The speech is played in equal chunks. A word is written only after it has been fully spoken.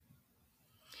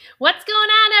What's going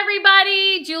on,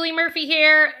 everybody? Julie Murphy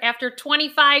here. After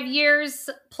 25 years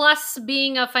plus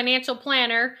being a financial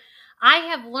planner, I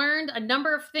have learned a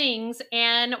number of things,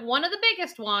 and one of the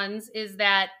biggest ones is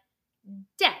that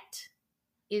debt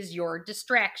is your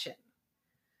distraction.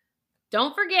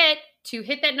 Don't forget to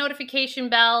hit that notification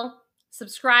bell,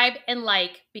 subscribe, and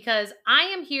like, because I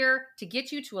am here to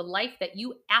get you to a life that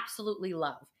you absolutely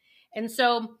love. And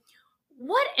so,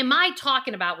 what am I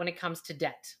talking about when it comes to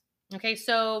debt? Okay,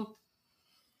 so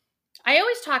I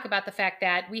always talk about the fact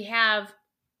that we have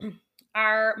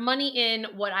our money in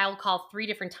what I'll call three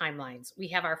different timelines. We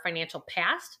have our financial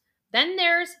past, then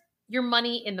there's your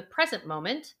money in the present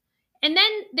moment, and then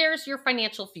there's your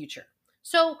financial future.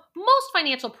 So, most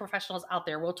financial professionals out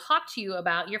there will talk to you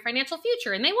about your financial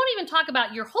future, and they won't even talk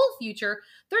about your whole future.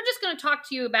 They're just going to talk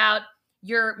to you about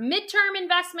your midterm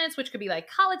investments, which could be like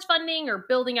college funding or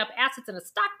building up assets in a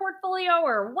stock portfolio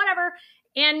or whatever,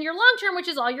 and your long term, which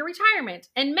is all your retirement.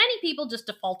 And many people just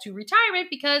default to retirement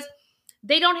because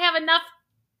they don't have enough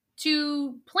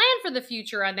to plan for the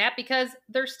future on that because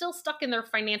they're still stuck in their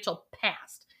financial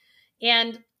past.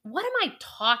 And what am I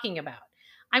talking about?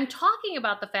 I'm talking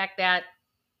about the fact that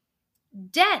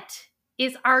debt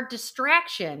is our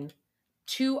distraction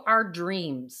to our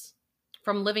dreams,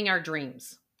 from living our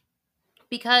dreams.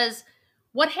 Because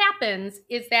what happens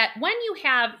is that when you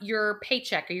have your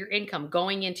paycheck or your income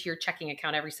going into your checking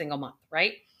account every single month,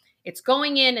 right? It's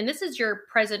going in, and this is your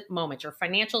present moment, your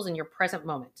financials in your present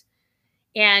moment.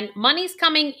 And money's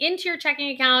coming into your checking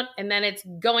account, and then it's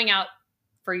going out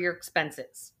for your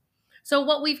expenses. So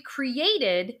what we've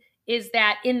created is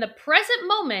that in the present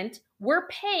moment, we're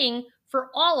paying for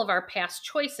all of our past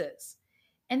choices.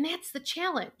 And that's the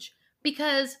challenge,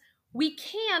 because we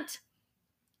can't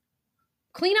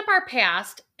clean up our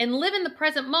past and live in the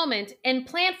present moment and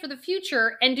plan for the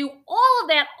future and do all of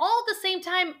that all at the same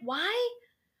time. Why?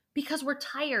 Because we're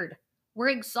tired. We're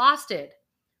exhausted.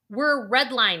 We're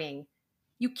redlining.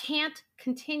 You can't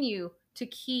continue to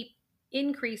keep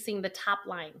increasing the top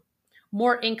line.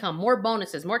 More income, more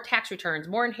bonuses, more tax returns,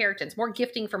 more inheritance, more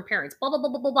gifting from parents, blah, blah, blah,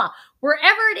 blah, blah, blah.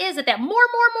 Wherever it is that more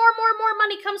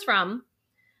money comes from,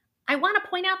 I want to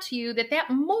point out to you that that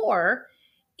more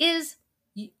is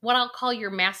what I'll call your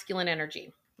masculine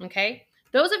energy, okay?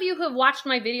 Those of you who have watched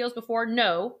my videos before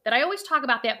know that I always talk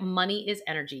about that money is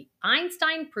energy.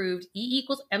 Einstein proved E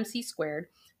 = mc squared,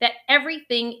 that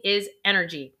everything is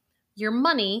energy, your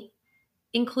money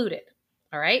included,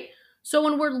 all right? So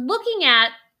when we're looking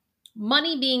at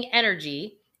money being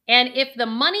energy, and if the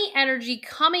money energy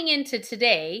coming into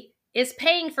today is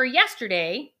paying for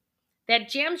yesterday, that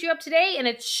jams you up today, and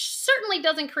it certainly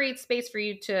doesn't create space for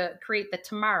you to create the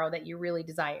tomorrow that you really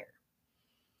desire.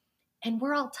 And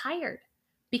we're all tired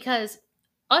because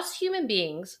us human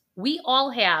beings, we all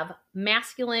have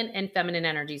masculine and feminine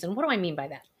energies. And what do I mean by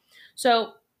that?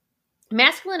 So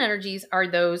masculine energies are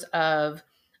those of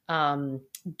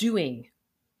doing,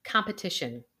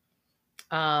 competition.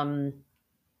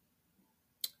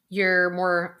 You're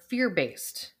more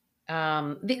fear-based,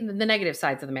 the negative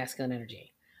sides of the masculine energy.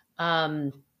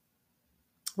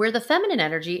 Where the feminine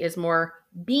energy is more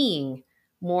being,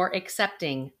 more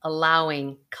accepting,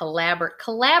 allowing,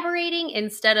 collaborating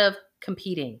instead of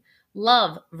competing,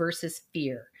 love versus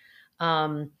fear.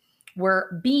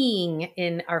 We're being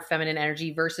in our feminine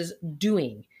energy versus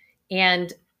doing.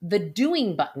 And the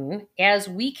doing button, as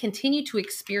we continue to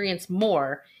experience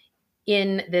more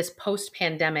in this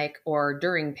post-pandemic or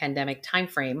during pandemic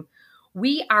timeframe,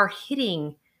 we are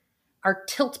hitting our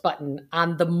tilt button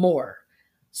on the more.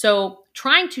 So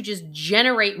trying to just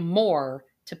generate more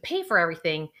to pay for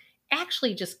everything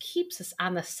actually just keeps us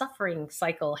on the suffering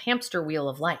cycle, hamster wheel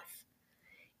of life.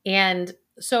 And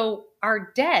so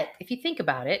our debt, if you think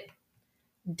about it,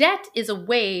 debt is a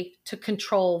way to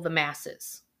control the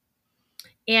masses.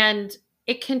 And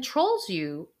it controls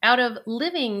you out of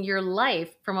living your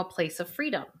life from a place of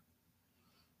freedom.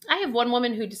 I have one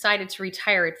woman who decided to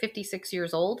retire at 56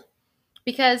 years old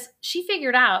because she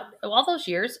figured out all those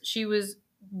years she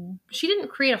didn't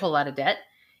create a whole lot of debt.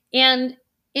 And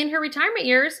in her retirement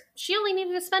years, she only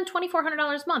needed to spend $2,400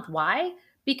 a month. Why?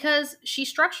 Because she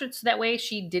structured so that way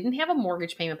she didn't have a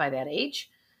mortgage payment by that age,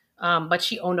 but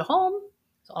she owned a home.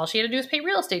 So all she had to do is pay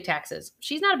real estate taxes.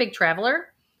 She's not a big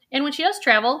traveler. And when she does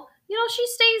travel, she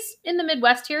stays in the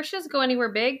Midwest here. She doesn't go anywhere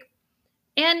big.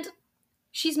 And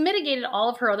she's mitigated all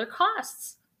of her other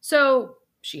costs. So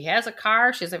she has a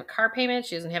car. She doesn't have a car payment.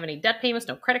 She doesn't have any debt payments,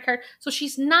 no credit card. So she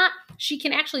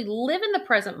can actually live in the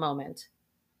present moment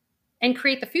and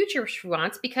create the future she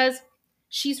wants because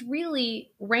she's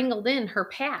really wrangled in her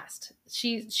past.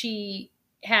 She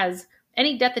has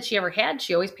any debt that she ever had,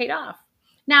 she always paid off.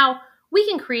 Now, we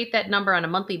can create that number on a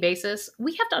monthly basis.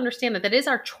 We have to understand that that is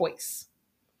our choice.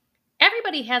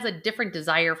 Everybody has a different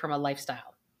desire from a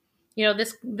lifestyle.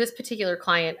 This particular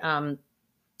client,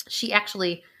 she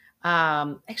actually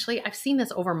I've seen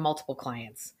this over multiple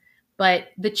clients, but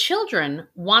the children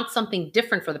want something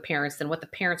different for the parents than what the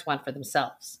parents want for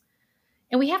themselves.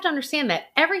 And we have to understand that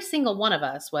every single one of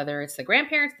us, whether it's the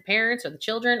grandparents, the parents, or the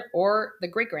children, or the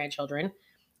great-grandchildren,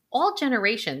 all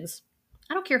generations,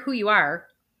 I don't care who you are,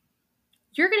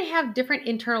 you're going to have different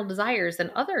internal desires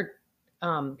than other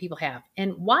people have.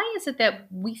 And why is it that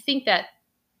we think that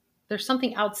there's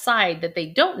something outside that they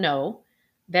don't know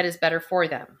that is better for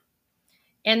them?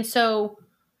 And so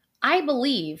I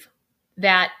believe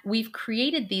that we've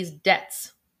created these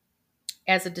debts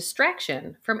as a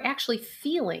distraction from actually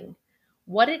feeling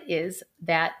what it is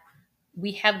that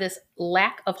we have this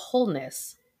lack of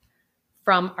wholeness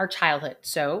from our childhood.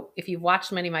 So if you've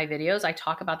watched many of my videos, I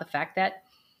talk about the fact that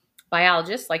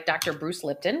biologists like Dr. Bruce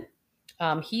Lipton,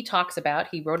 he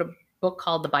wrote a book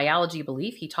called The Biology of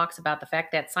Belief. He talks about the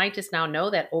fact that scientists now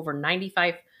know that over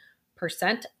 95%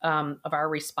 of our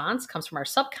response comes from our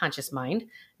subconscious mind,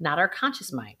 not our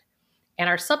conscious mind. And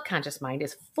our subconscious mind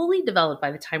is fully developed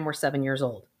by the time we're 7 years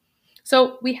old.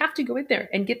 So we have to go in there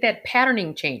and get that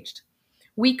patterning changed.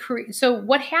 So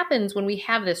what happens when we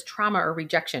have this trauma or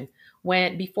rejection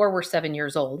before we're 7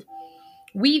 years old?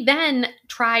 We then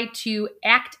try to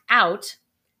act out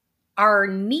our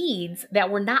needs that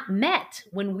were not met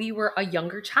when we were a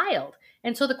younger child.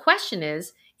 And so the question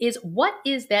is what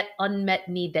is that unmet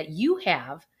need that you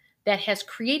have that has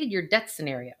created your debt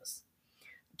scenarios?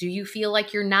 Do you feel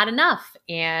like you're not enough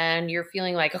and you're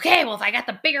feeling like, okay, well, if I got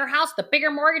the bigger house, the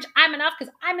bigger mortgage, I'm enough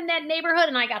because I'm in that neighborhood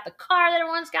and I got the car that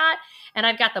everyone's got and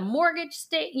I've got the mortgage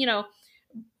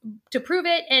to prove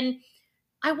it. And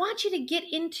I want you to get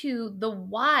into the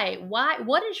why.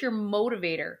 What is your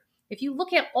motivator? If you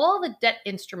look at all the debt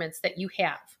instruments that you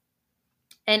have,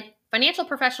 and financial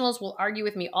professionals will argue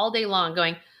with me all day long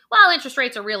going, well, interest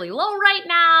rates are really low right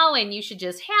now and you should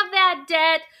just have that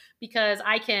debt because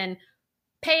I can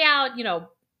pay out,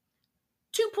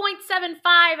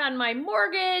 2.75 on my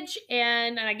mortgage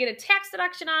and I get a tax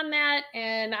deduction on that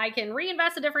and I can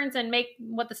reinvest the difference and make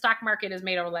what the stock market has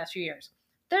made over the last few years.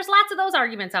 There's lots of those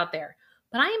arguments out there.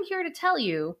 But I am here to tell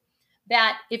you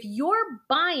that if you're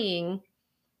buying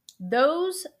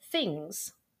those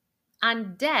things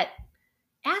on debt,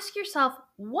 ask yourself,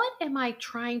 what am I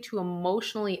trying to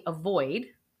emotionally avoid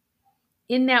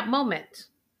in that moment?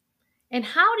 And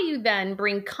how do you then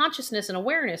bring consciousness and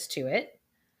awareness to it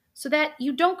so that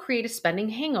you don't create a spending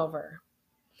hangover?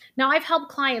 Now, I've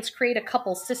helped clients create a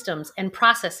couple systems and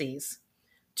processes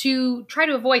to try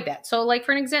to avoid that. So like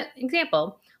for an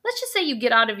example, let's just say you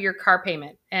get out of your car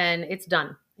payment and it's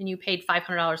done and you paid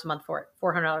 $500 a month for it,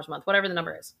 $400 a month, whatever the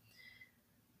number is.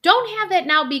 Don't have that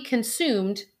now be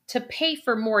consumed to pay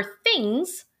for more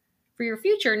things for your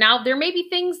future. Now, there may be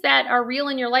things that are real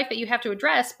in your life that you have to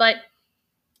address, but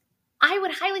I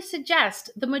would highly suggest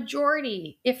the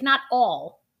majority, if not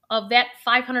all, of that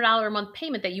 $500 a month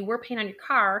payment that you were paying on your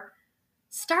car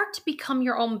start to become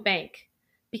your own bank.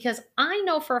 Because I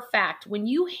know for a fact when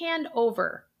you hand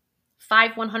over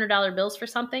five $100 bills for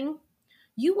something,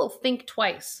 you will think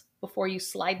twice before you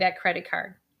slide that credit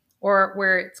card or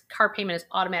where its car payment is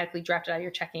automatically drafted out of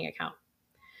your checking account.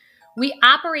 We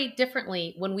operate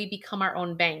differently when we become our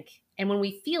own bank and when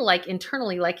we feel like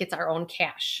internally like it's our own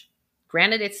cash.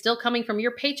 Granted, it's still coming from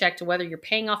your paycheck to whether you're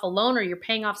paying off a loan or you're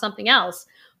paying off something else.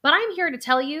 But I'm here to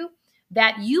tell you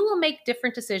that you will make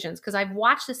different decisions because I've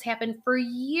watched this happen for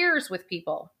years with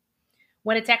people.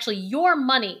 When it's actually your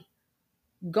money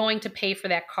going to pay for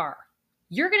that car,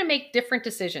 you're going to make different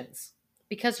decisions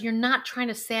because you're not trying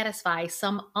to satisfy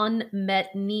some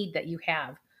unmet need that you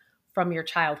have from your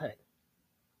childhood.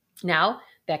 Now,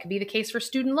 that could be the case for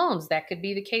student loans. That could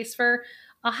be the case for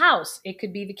a house. It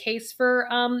could be the case for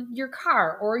your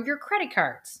car or your credit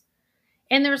cards.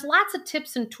 And there's lots of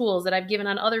tips and tools that I've given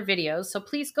on other videos. So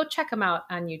please go check them out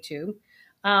on YouTube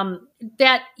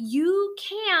that you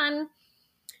can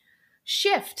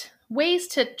shift ways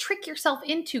to trick yourself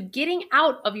into getting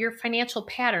out of your financial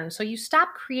pattern. So you stop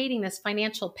creating this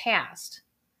financial past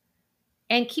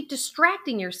and keep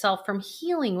distracting yourself from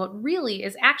healing what really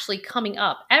is actually coming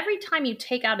up. Every time you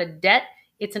take out a debt,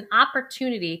 it's an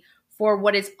opportunity for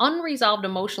what is unresolved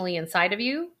emotionally inside of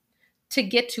you to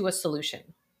get to a solution.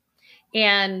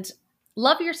 And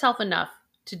love yourself enough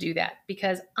to do that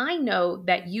because I know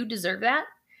that you deserve that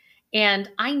and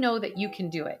I know that you can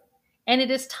do it. And it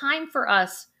is time for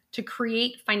us to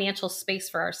create financial space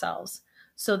for ourselves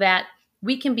so that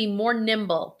we can be more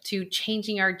nimble to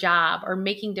changing our job or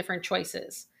making different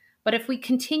choices. But if we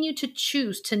continue to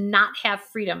choose to not have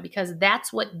freedom, because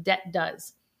that's what debt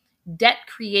does, debt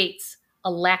creates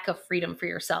a lack of freedom for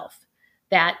yourself,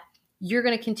 that you're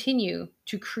going to continue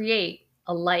to create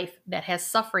a life that has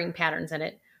suffering patterns in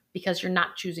it because you're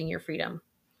not choosing your freedom.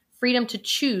 Freedom to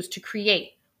choose to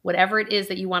create whatever it is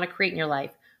that you want to create in your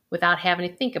life without having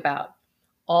to think about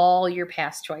all your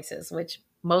past choices, which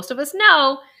most of us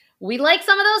know we like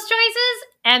some of those choices,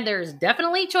 and there's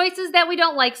definitely choices that we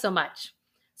don't like so much.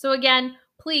 So again,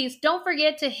 please don't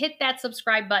forget to hit that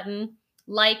subscribe button,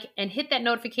 like, and hit that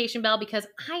notification bell, because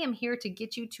I am here to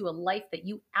get you to a life that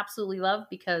you absolutely love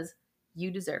because you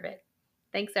deserve it.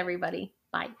 Thanks, everybody.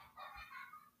 Bye.